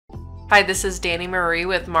Hi, this is Danny Marie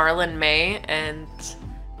with MarlynMay, and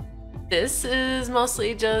this is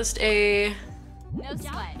mostly just a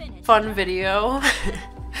fun video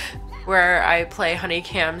where I play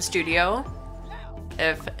Huniecam Studio.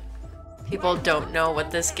 If people don't know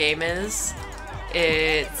what this game is,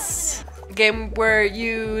 it's a game where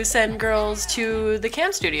you send girls to the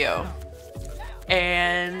cam studio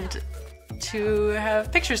and to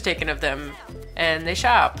have pictures taken of them, and they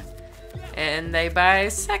shop and they buy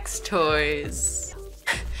sex toys.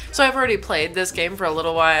 So I've already played this game for a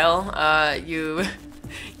little while. You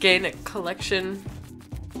gain a collection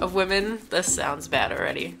of women. This sounds bad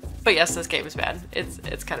already, but yes, this game is bad.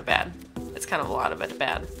 It's kind of bad. It's kind of a lot of it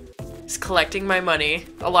bad. It's collecting my money.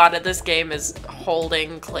 A lot of this game is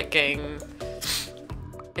holding, clicking,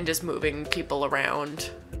 and just moving people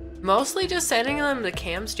around. Mostly just sending them to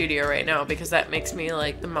cam studio right now because that makes me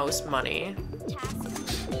like the most money.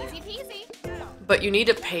 But you need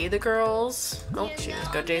to pay the girls. Oh, she needs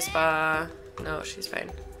to go day spa. No, she's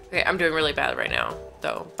fine. Okay, I'm doing really bad right now,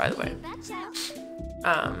 though, by the way.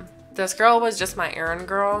 This girl was just my errand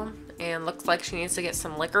girl and looks like she needs to get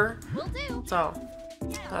some liquor. So,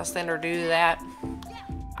 I'll send her to do that.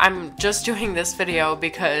 I'm just doing this video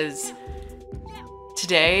because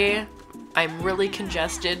today I'm really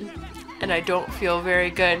congested and I don't feel very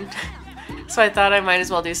good. So I thought I might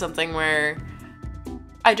as well do something where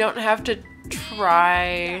I don't have to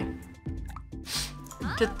try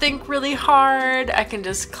to think really hard. I can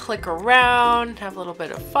just click around, have a little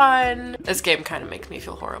bit of fun. This game kind of makes me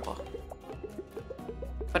feel horrible,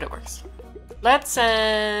 but it works. Let's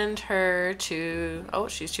send her to, oh,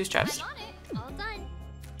 she's too stressed.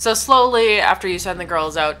 So slowly, after you send the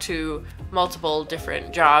girls out to multiple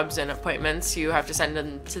different jobs and appointments, you have to send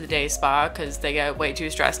them to the day spa because they get way too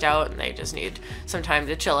stressed out and they just need some time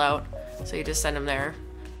to chill out. So you just send them there.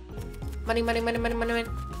 Money, money, money, money, money,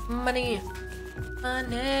 money,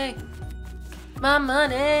 money, my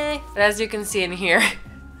money. But as you can see in here,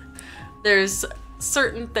 there's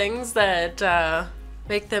certain things that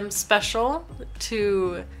make them special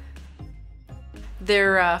to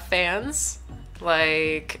their fans,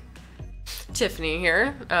 like Tiffany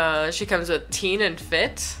here. She comes with teen and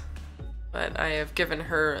fit, but I have given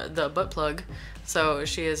her the butt plug, so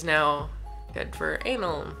she is now good for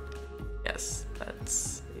anal. Yes,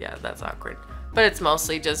 that's awkward. But it's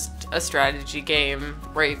mostly just a strategy game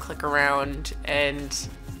where you click around and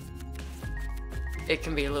it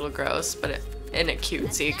can be a little gross, but in a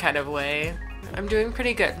cutesy kind of way. I'm doing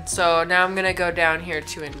pretty good. So now I'm gonna go down here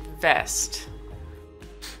to invest.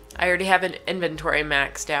 I already have an inventory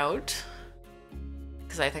maxed out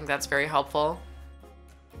because I think that's very helpful.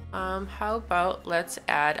 How about let's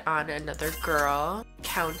add on another girl.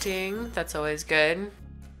 Counting, that's always good.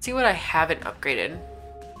 See what I haven't upgraded.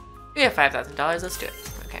 We have $5,000, let's do it.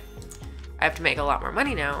 Okay. I have to make a lot more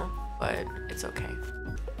money now, but it's okay.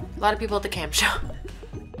 A lot of people at the camp show.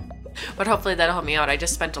 But hopefully that'll help me out. I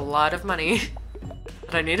just spent a lot of money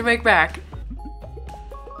that I need to make back.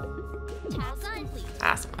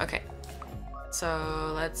 Awesome, okay.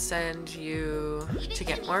 So let's send you to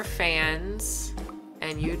get more fans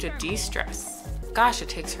and you to de-stress. Gosh, it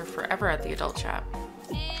takes her forever at the adult shop.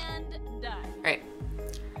 Right.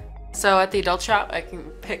 So at the adult shop, I can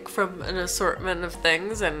pick from an assortment of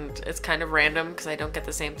things, and it's kind of random because I don't get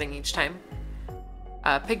the same thing each time.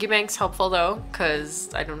 Piggy bank's helpful though,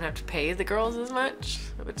 because I don't have to pay the girls as much,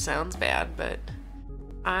 which sounds bad, but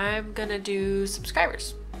I'm gonna do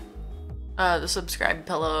subscribers. The subscribe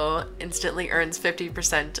pillow instantly earns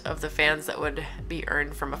 50% of the fans that would be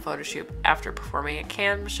earned from a photo shoot after performing a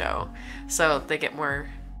cam show, so they get more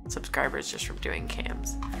subscribers just from doing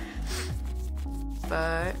cams.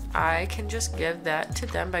 But I can just give that to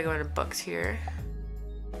them by going to books here.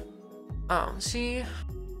 Oh,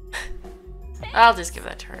 I'll just give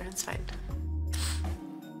that to her, it's fine.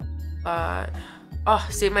 But, oh,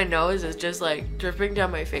 see, my nose is just like dripping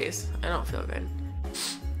down my face. I don't feel good.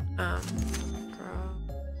 Girl.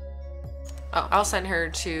 Oh, I'll send her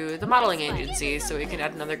to the modeling agency so we can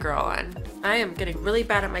add another girl on. I am getting really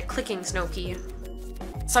bad at my clicking, Snowkey.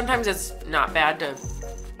 Sometimes it's not bad to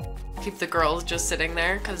keep the girls just sitting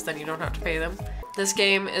there because then you don't have to pay them. This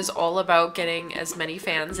game is all about getting as many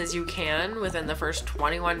fans as you can within the first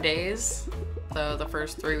 21 days. So the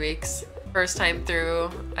first 3 weeks. First time through,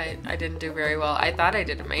 I didn't do very well. I thought I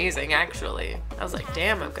did amazing, actually. I was like,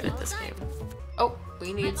 damn, I'm good at this game. Oh,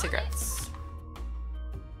 we need cigarettes.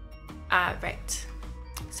 Right.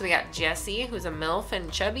 So we got Jessie, who's a MILF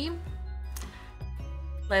and chubby.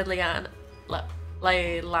 Leilani,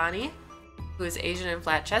 who is Asian and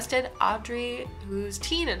flat-chested. Audrey, who's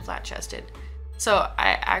teen and flat-chested. So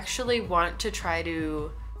I actually want to try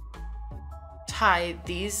to tie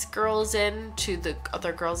these girls in to the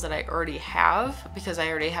other girls that I already have, because I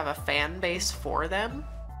already have a fan base for them,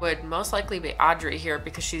 would most likely be Audrey here,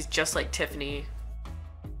 because she's just like Tiffany,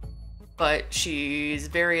 but she's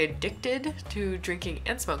very addicted to drinking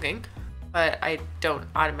and smoking, but I don't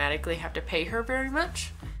automatically have to pay her very much,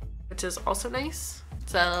 which is also nice.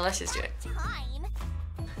 So let's just do it.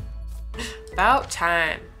 About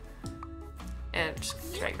time. And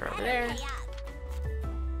just drag her over there.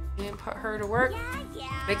 And put her to work.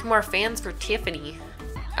 Make more fans for Tiffany.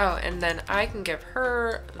 Oh, and then I can give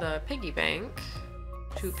her the piggy bank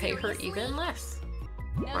to pay her even less.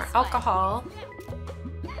 More alcohol.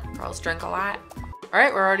 Girls drink a lot.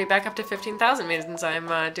 Alright, we're already back up to 15,000 means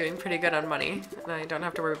I'm doing pretty good on money. And I don't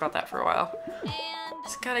have to worry about that for a while.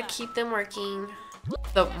 Just gotta keep them working.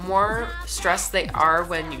 The more stressed they are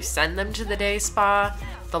when you send them to the day spa,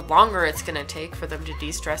 the longer it's gonna take for them to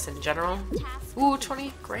de-stress in general. Ooh,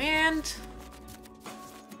 20 grand.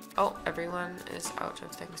 Oh, everyone is out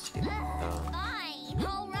of things to do. So.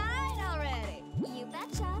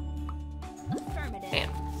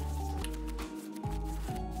 Damn.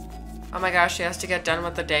 Oh my gosh, she has to get done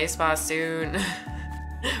with the day spa soon.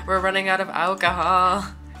 We're running out of alcohol.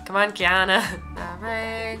 Come on, Kiana.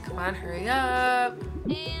 Alright, come on, hurry up.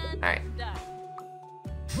 Alright.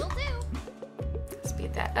 Will do.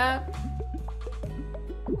 Speed that up.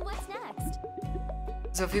 What's next?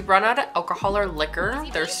 So if you run out of alcohol or liquor,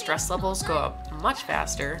 their stress levels go up much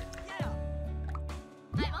faster.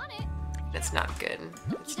 I'm on it. It's not good.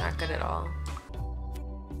 It's not good at all.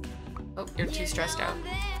 Oh, you're too stressed out.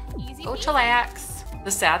 Go chillax.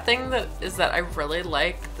 The sad thing is that I really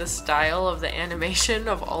like the style of the animation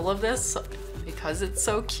of all of this because it's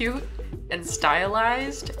so cute and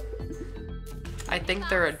stylized. I think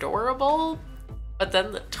they're adorable, but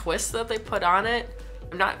then the twist that they put on it,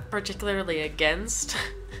 I'm not particularly against,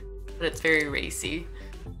 but it's very racy.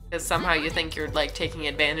 Because somehow you think you're like taking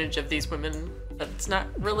advantage of these women, but it's not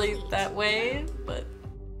really that way, but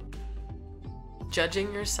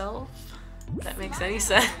judging yourself, if that makes any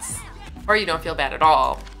sense. Or you don't feel bad at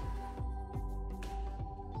all.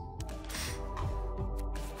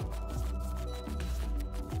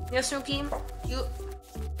 Yes, Snoopy? You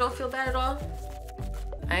don't feel bad at all?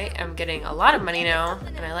 I am getting a lot of money now,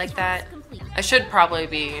 and I like that. I should probably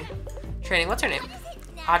be training, what's her name?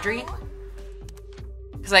 Audrey?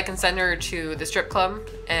 Because I can send her to the strip club,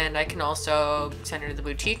 and I can also send her to the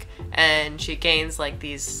boutique, and she gains like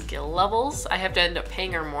these skill levels. I have to end up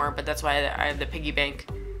paying her more, but that's why I have the piggy bank.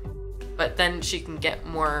 But then she can get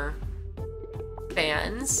more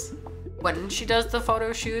fans when she does the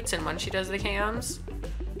photo shoots and when she does the cams.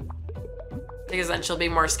 Because then she'll be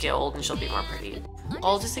more skilled and she'll be more pretty.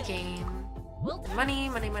 All just a game. Money,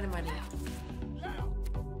 money, money, money.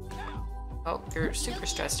 Oh, you're super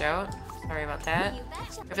stressed out. Sorry about that.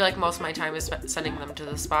 I feel like most of my time is sending them to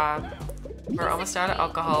the spa. We're almost out of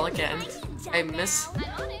alcohol again. I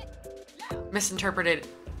misinterpreted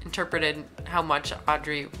how much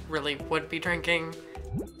Audrey really would be drinking.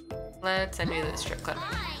 Let's send you to the strip club.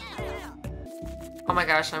 Oh my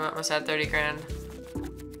gosh, I'm almost at 30 grand.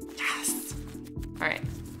 Yes! Alright.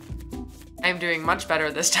 I'm doing much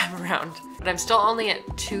better this time around. But I'm still only at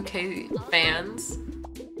 2K fans,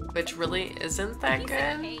 which really isn't that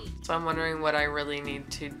good. So I'm wondering what I really need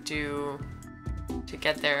to do to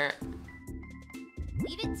get there.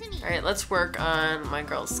 Alright, let's work on my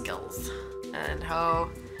girls' skills and how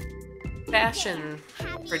fashion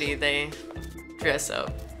pretty they dress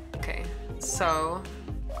up. Okay, so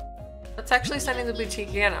let's actually send in the boutique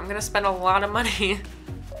again. I'm gonna spend a lot of money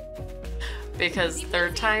because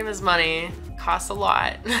their time is money, costs a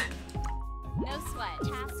lot. No sweat.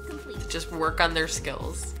 Task complete. Just work on their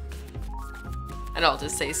skills. And I'll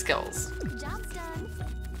just say skills. Job's done.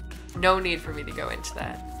 No need for me to go into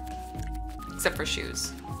that. Except for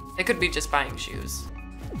shoes. It could be just buying shoes.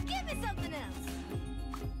 Give me something else.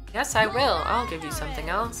 Yes, I will. I'll give you something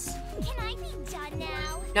else. Can I be done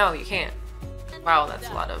now? No, you can't. Wow, that's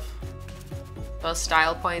a lot of those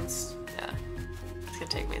style points. Yeah, it's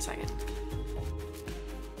gonna take me a second.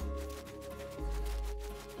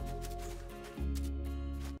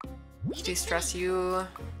 Let's de-stress you,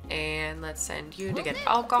 and let's send you to get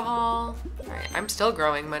alcohol. Alright, I'm still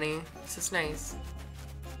growing money. This is nice.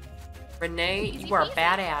 Renee, you are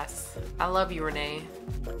badass. I love you, Renee.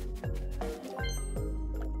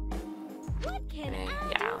 Renee,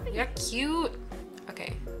 yeah, you're cute.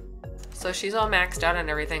 Okay, so she's all maxed out on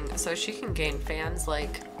everything, so she can gain fans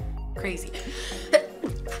like crazy. That's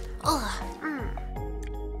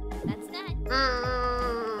that.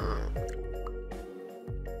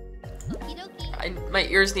 Okie dokie. My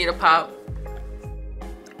ears need a pop.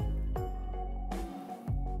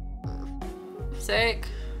 sick.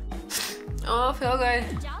 Oh, feel good.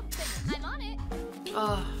 Job finished. I'm on it.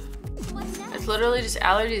 Oh, What's next? it's literally just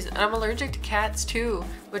allergies. And I'm allergic to cats too,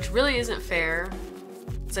 which really isn't fair.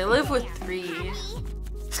 Because I live with 3.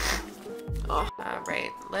 Oh,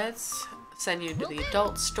 alright. Let's send you to the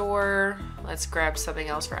adult store. Let's grab something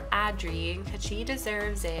else for Audrey, because she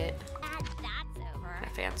deserves it. And that's over. What kind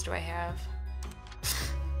of fans do I have?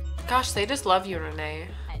 Gosh, they just love you, Renee.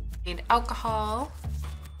 Need alcohol.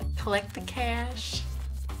 Collect the cash.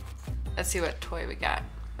 Let's see what toy we got.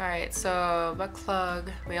 Alright, so butt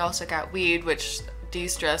plug. We also got weed, which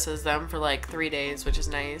de-stresses them for like 3 days, which is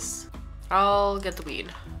nice. I'll get the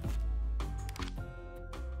weed.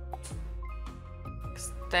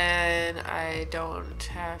 Then I don't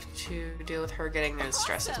have to deal with her getting as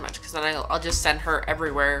stressed as much, because then I'll just send her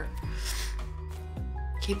everywhere.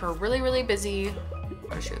 Keep her really, really busy.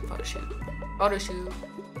 Photo shoot, photo shoot, photo shoot.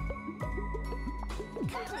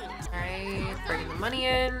 Alright, bringing the money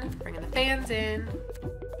in, bringing the fans in,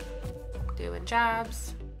 doing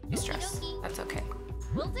jobs. You stress. That's okay.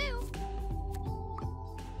 Will do.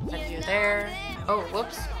 Send you there. Oh,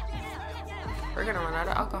 whoops. We're gonna run out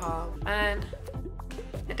of alcohol. And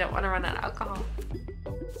I don't want to run out of alcohol.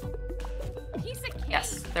 Piece of cake.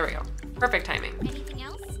 Yes, there we go. Perfect timing. Anything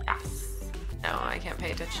else? Yes. No, I can't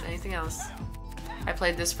pay attention to anything else. I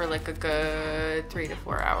played this for like a good 3 to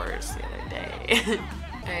 4 hours the other day.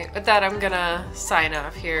 Alright, with that, I'm gonna sign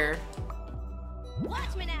off here.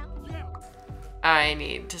 Watch me now. I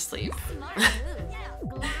need to sleep. Smart move.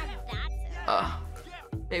 Glad that's over. Ugh.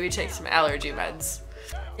 Maybe take some allergy meds.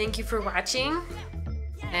 Thank you for watching.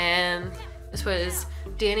 And this was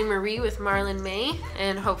Danny Marie with MarlynMay.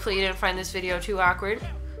 And hopefully you didn't find this video too awkward.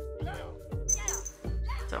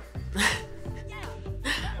 So,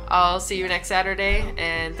 I'll see you next Saturday.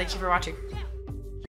 And thank you for watching.